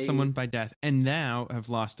 so lost someone by death, and now have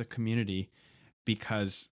lost a community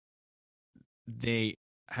because they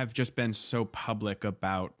have just been so public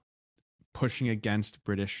about pushing against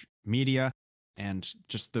British media and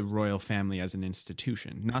just the royal family as an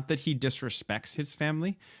institution. Not that he disrespects his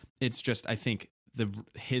family. It's just, I think,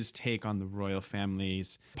 his take on the royal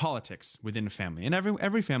family's politics within a family. And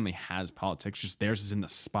every family has politics, just theirs is in the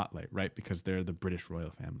spotlight, right? Because they're the British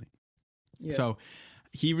royal family. Yeah. So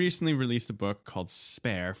he recently released a book called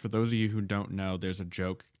Spare. For those of you who don't know, there's a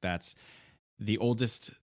joke that's the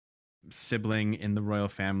oldest sibling in the royal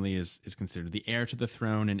family is considered the heir to the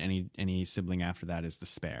throne, and any sibling after that is the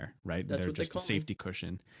spare, right? They're just a safety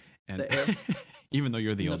cushion. And the heir. Even though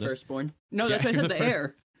you're the oldest. The firstborn. No, that's why I said the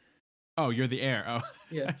heir. Oh, you're the heir. Oh.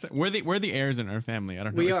 Yeah. We're the heirs in our family. I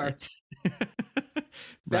don't know. We are.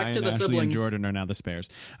 Back to the Ashley, siblings. And Jordan are now the spares.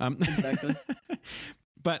 Exactly.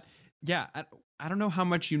 But yeah, I don't know how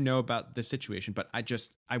much you know about this situation, but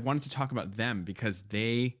I wanted to talk about them because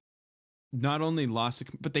they not only lost,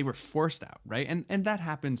 but they were forced out, right? And that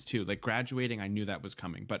happens too. Like graduating, I knew that was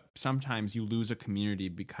coming, but sometimes you lose a community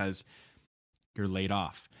because you're laid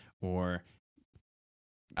off, or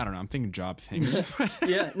I don't know. I'm thinking job things.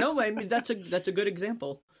 Yeah, no, I mean that's a good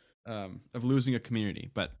example of losing a community.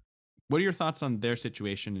 But what are your thoughts on their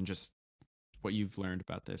situation and just what you've learned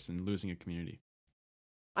about this and losing a community?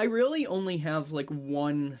 I really only have like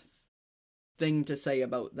one thing to say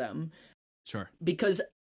about them. Sure. Because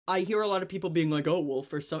I hear a lot of people being like, oh, well,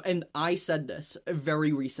 and I said this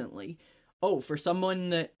very recently. Oh, for someone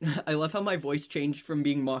that, I love how my voice changed from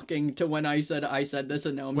being mocking to when I said this,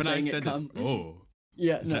 and now I'm saying it come. This, oh.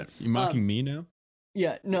 Yeah, Is that you mocking me now?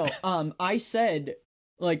 Yeah, no. I said,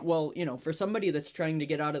 like, well, for somebody that's trying to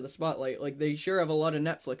get out of the spotlight, like, they sure have a lot of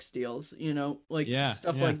Netflix deals,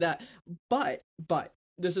 stuff like that. But,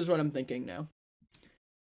 this is what I'm thinking now.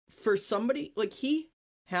 For somebody, like, he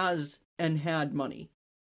has and had money.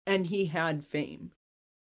 And he had fame.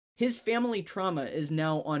 His family trauma is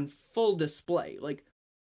now on full display. Like,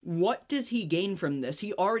 what does he gain from this?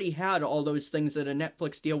 He already had all those things that a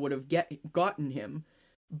Netflix deal would have gotten him,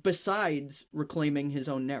 besides reclaiming his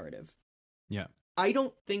own narrative. Yeah. I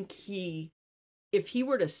don't think if he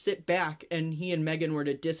were to sit back and he and Meghan were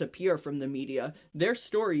to disappear from the media, their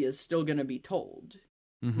story is still going to be told.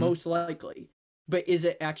 Mm-hmm. Most likely. But is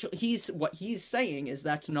it actually, what he's saying is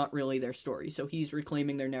that's not really their story. So he's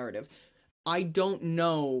reclaiming their narrative. I don't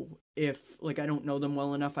know I don't know them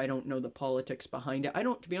well enough. I don't know the politics behind it.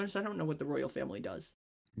 To be honest, I don't know what the royal family does.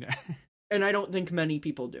 Yeah. And I don't think many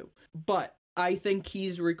people do. But I think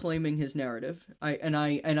he's reclaiming his narrative.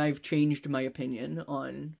 I've changed my opinion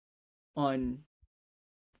on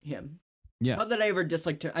him. Yeah. Not that I ever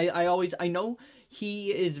disliked him. I know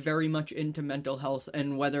he is very much into mental health,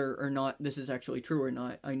 and whether or not this is actually true or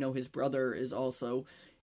not, I know his brother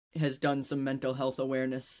has done some mental health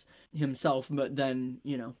awareness himself, but then,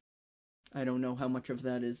 I don't know how much of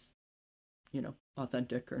that is,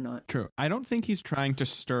 authentic or not. True. I don't think he's trying to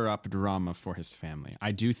stir up drama for his family.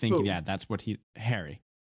 I do think, that's what Harry.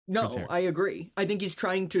 No, Harry. I agree. I think he's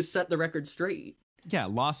trying to set the record straight. Yeah,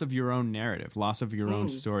 loss of your own narrative, loss of your own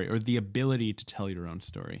story, or the ability to tell your own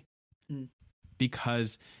story.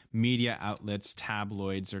 because media outlets,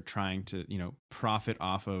 tabloids are trying to, profit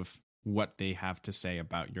off of what they have to say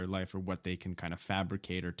about your life, or what they can kind of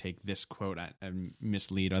fabricate or take this quote and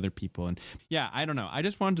mislead other people. And yeah, I don't know. I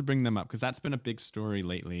just wanted to bring them up because that's been a big story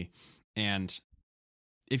lately. And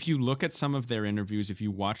if you look at some of their interviews, if you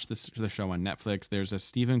watch the show on Netflix, there's a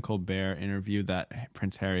Stephen Colbert interview that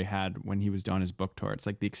Prince Harry had when he was on his book tour. It's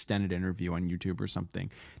like the extended interview on YouTube or something.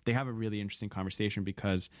 They have a really interesting conversation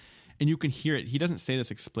because, and you can hear it, he doesn't say this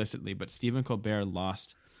explicitly, but Stephen Colbert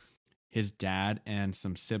lost his dad and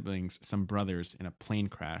some siblings, some brothers, in a plane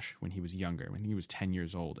crash when he was younger, when he was 10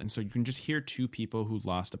 years old. And so you can just hear two people who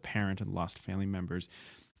lost a parent and lost family members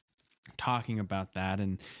talking about that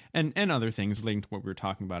and other things linked to what we were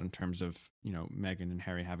talking about in terms of, Meghan and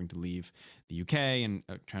Harry having to leave the UK and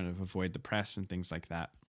trying to avoid the press and things like that.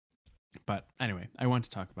 But anyway, I want to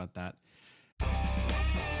talk about that.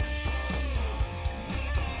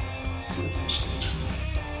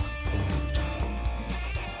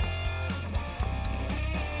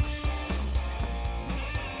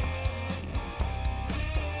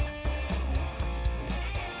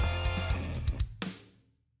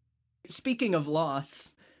 Speaking of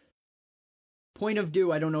loss, Point of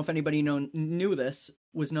View, I don't know if anybody knew this,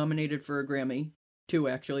 was nominated for a Grammy. 2,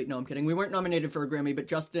 actually. No, I'm kidding. We weren't nominated for a Grammy, but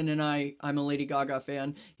Justin and I'm a Lady Gaga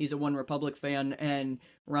fan. He's a One Republic fan, and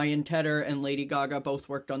Ryan Tedder and Lady Gaga both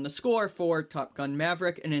worked on the score for Top Gun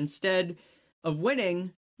Maverick, and instead of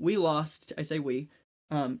winning, we lost. I say we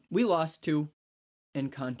lost to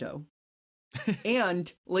Encanto.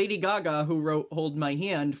 And Lady Gaga, who wrote Hold My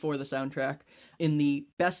Hand for the soundtrack, in the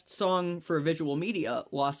best song for visual media,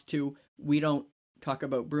 lost to We Don't Talk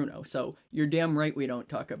About Bruno. So you're damn right we don't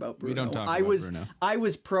talk about Bruno. We don't talk about Bruno. I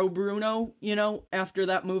was pro Bruno, after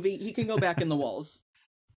that movie. He can go back in the walls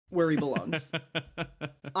where he belongs.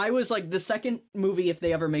 I was like, the second movie, if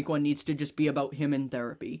they ever make one, needs to just be about him in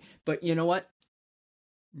therapy. But you know what?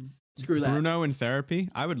 Screw that. Bruno in therapy?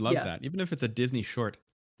 I would love that, even if it's a Disney short.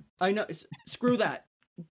 I know. Screw that.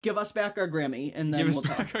 Give us back our Grammy, and then we'll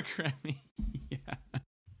talk. Give us back our Grammy. Yeah.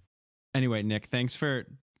 Anyway, Nick, thanks for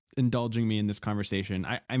indulging me in this conversation.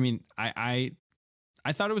 I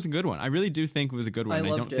thought it was a good one. I really do think it was a good one. I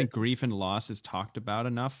don't think grief and loss is talked about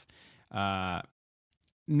enough. Not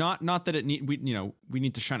that we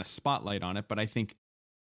need to shine a spotlight on it, but I think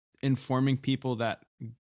informing people that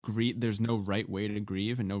there's no right way to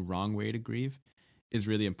grieve and no wrong way to grieve is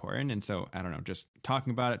really important. And so, I don't know, just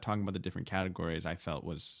talking about the different categories, I felt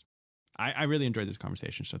I really enjoyed this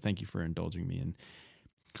conversation. So thank you for indulging me in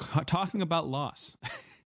talking about loss.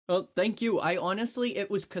 Well, thank you. It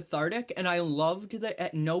was cathartic, and I loved that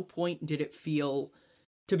at no point did it feel,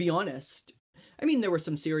 to be honest, I mean, there were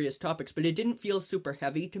some serious topics, but it didn't feel super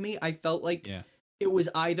heavy to me. I felt like it was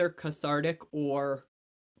either cathartic or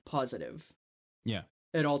positive. Yeah.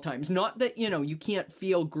 At all times. Not that, you can't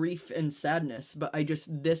feel grief and sadness, but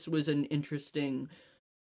this was an interesting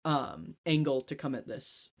angle to come at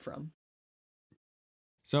this from.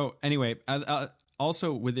 So anyway,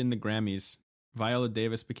 also within the Grammys, Viola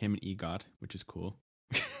Davis became an EGOT, which is cool.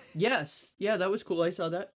 Yes. Yeah, that was cool. I saw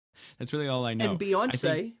that. That's really all I know. And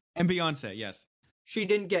Beyonce. Yes. She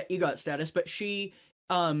didn't get EGOT status, but she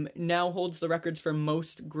now holds the records for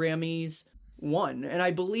most Grammys won. And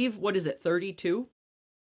I believe, 32?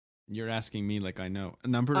 You're asking me like I know. A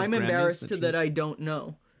number of Grammys. I'm embarrassed that I don't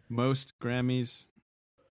know. Most Grammys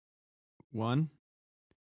won?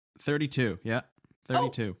 32. Yeah.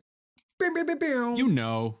 32. Oh. You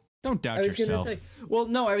know. Don't doubt yourself. I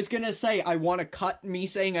was going to say I want to cut me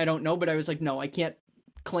saying I don't know, but I was like, no, I can't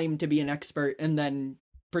claim to be an expert and then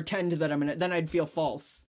pretend that then I'd feel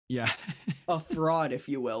false. Yeah. A fraud, if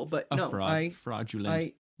you will. But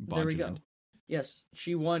fraudulent. There we go. Yes,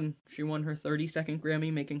 she won her 32nd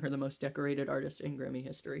Grammy, making her the most decorated artist in Grammy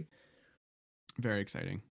history. Very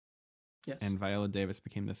exciting. Yes. And Viola Davis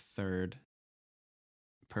became the third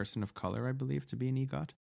person of color, I believe, to be an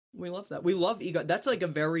EGOT. We love that. We love EGOT. That's like a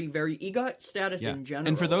very, very EGOT status in general.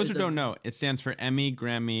 And for those who don't know, it stands for Emmy,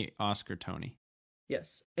 Grammy, Oscar, Tony.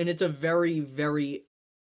 Yes. And it's a very, very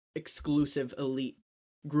exclusive elite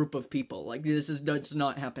group of people. Like does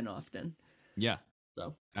not happen often. Yeah.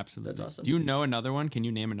 So absolutely. That's awesome. Do you know another one? Can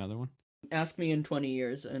you name another one? Ask me in 20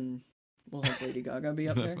 years and we'll have Lady Gaga be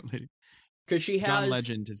up there. Because she has... John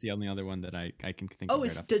Legend is the only other one that I can think of. Oh,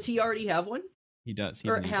 does he already have one? He does.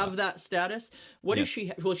 Or have that status? What is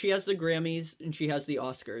she... Well, she has the Grammys and she has the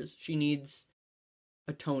Oscars. She needs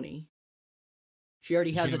a Tony. She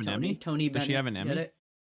already has a Tony. Emmy? Tony Bennett. Does she have an Emmy? Get it?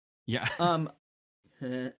 Yeah.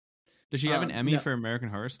 Does she have an Emmy for American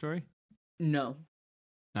Horror Story? No.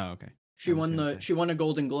 Oh, okay. She won a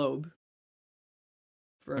Golden Globe.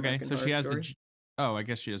 For American Horror Story. Oh, I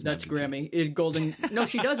guess she doesn't. That's have the G. Grammy. Golden. No,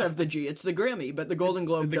 she does have the G. It's the Grammy, but the Golden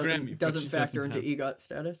Globe the Grammy, but doesn't she factor doesn't into have- EGOT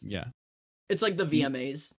status. Yeah. It's like the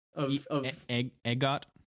VMAs of EGOT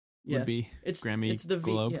yeah. would be Grammy It's the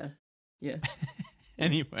Globe. Yeah.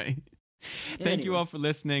 Anyway, thank you all for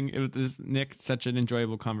listening. It was Nick, such an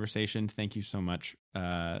enjoyable conversation. Thank you so much.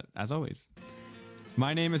 As always,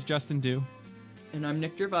 my name is Justin Dew. And I'm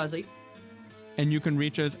Nick Gervasi. And you can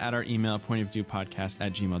reach us at our email,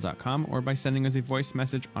 pointofdewpodcast@gmail.com, or by sending us a voice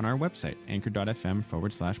message on our website,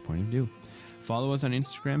 anchor.fm/pointofdew. Follow us on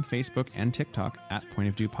Instagram, Facebook, and TikTok at Point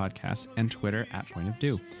of Dew Podcast and Twitter at Point of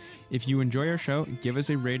Dew. If you enjoy our show, give us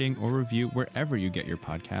a rating or review wherever you get your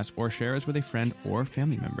podcasts, or share us with a friend or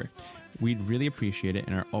family member. We'd really appreciate it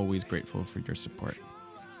and are always grateful for your support.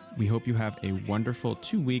 We hope you have a wonderful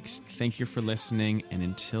 2 weeks. Thank you for listening, and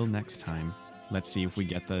until next time, let's see if we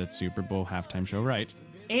get the Super Bowl halftime show right.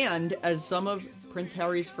 And as some of Prince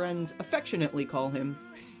Harry's friends affectionately call him,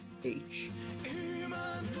 H.